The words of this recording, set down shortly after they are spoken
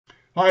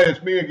Hi,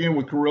 it's me again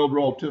with Corel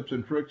Draw Tips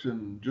and Tricks.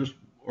 And just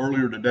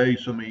earlier today,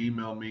 somebody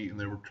emailed me and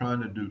they were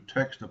trying to do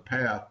text to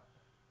path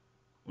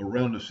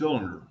around the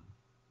cylinder.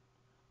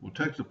 Well,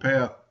 text to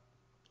path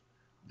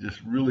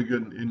is really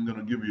good, isn't going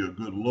to give you a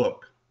good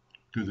look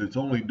because it's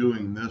only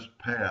doing this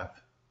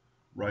path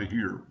right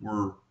here.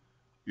 Where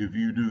if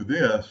you do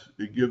this,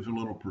 it gives a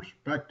little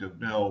perspective.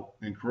 Now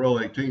in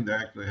Corel 18, they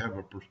actually have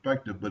a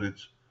perspective, but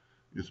it's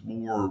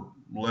more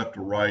left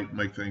to right,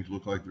 make things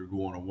look like they're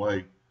going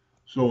away.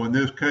 So in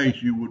this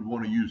case, you would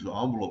want to use the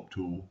envelope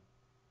tool.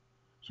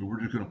 So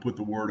we're just going to put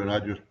the word, and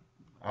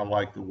I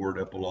like the word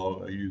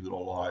epilogue. I use it a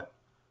lot.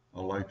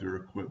 I like their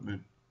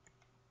equipment.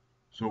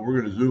 So we're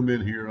going to zoom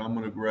in here, and I'm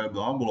going to grab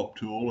the envelope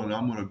tool, and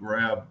I'm going to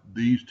grab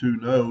these two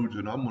nodes,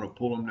 and I'm going to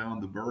pull them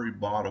down the very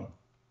bottom.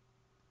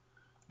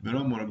 Then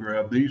I'm going to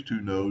grab these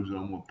two nodes, and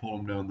I'm going to pull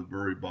them down the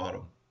very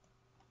bottom.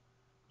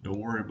 Don't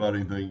worry about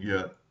anything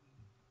yet.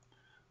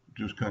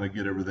 Just kind of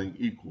get everything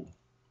equal.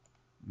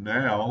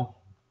 Now,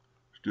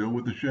 still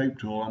with the shape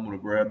tool, I'm going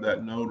to grab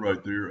that node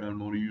right there, and I'm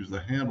going to use the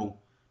handle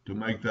to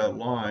make that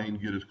line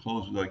get as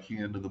close as I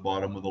can to the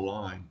bottom of the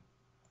line.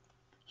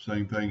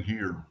 Same thing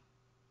here.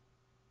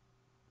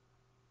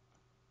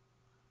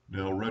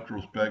 Now,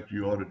 retrospect,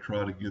 you ought to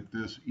try to get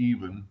this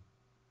even.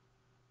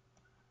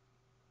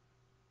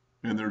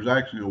 And there's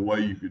actually a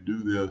way you could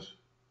do this,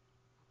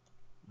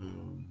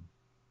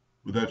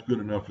 but that's good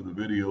enough for the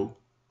video.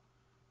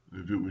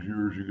 If it was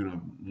yours, you're going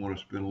to want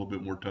to spend a little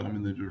bit more time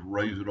and then just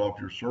raise it off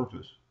your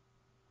surface.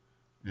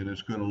 And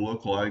it's going to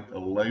look like a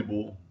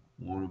label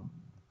on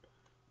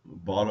the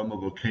bottom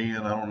of a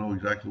can. I don't know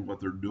exactly what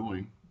they're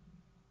doing.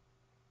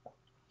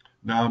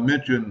 Now, I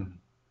mentioned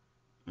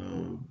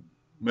uh,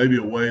 maybe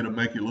a way to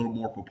make it a little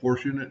more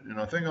proportionate, and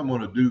I think I'm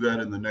going to do that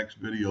in the next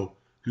video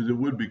because it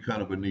would be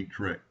kind of a neat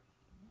trick.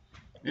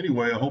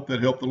 Anyway, I hope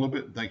that helped a little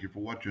bit. Thank you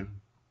for watching.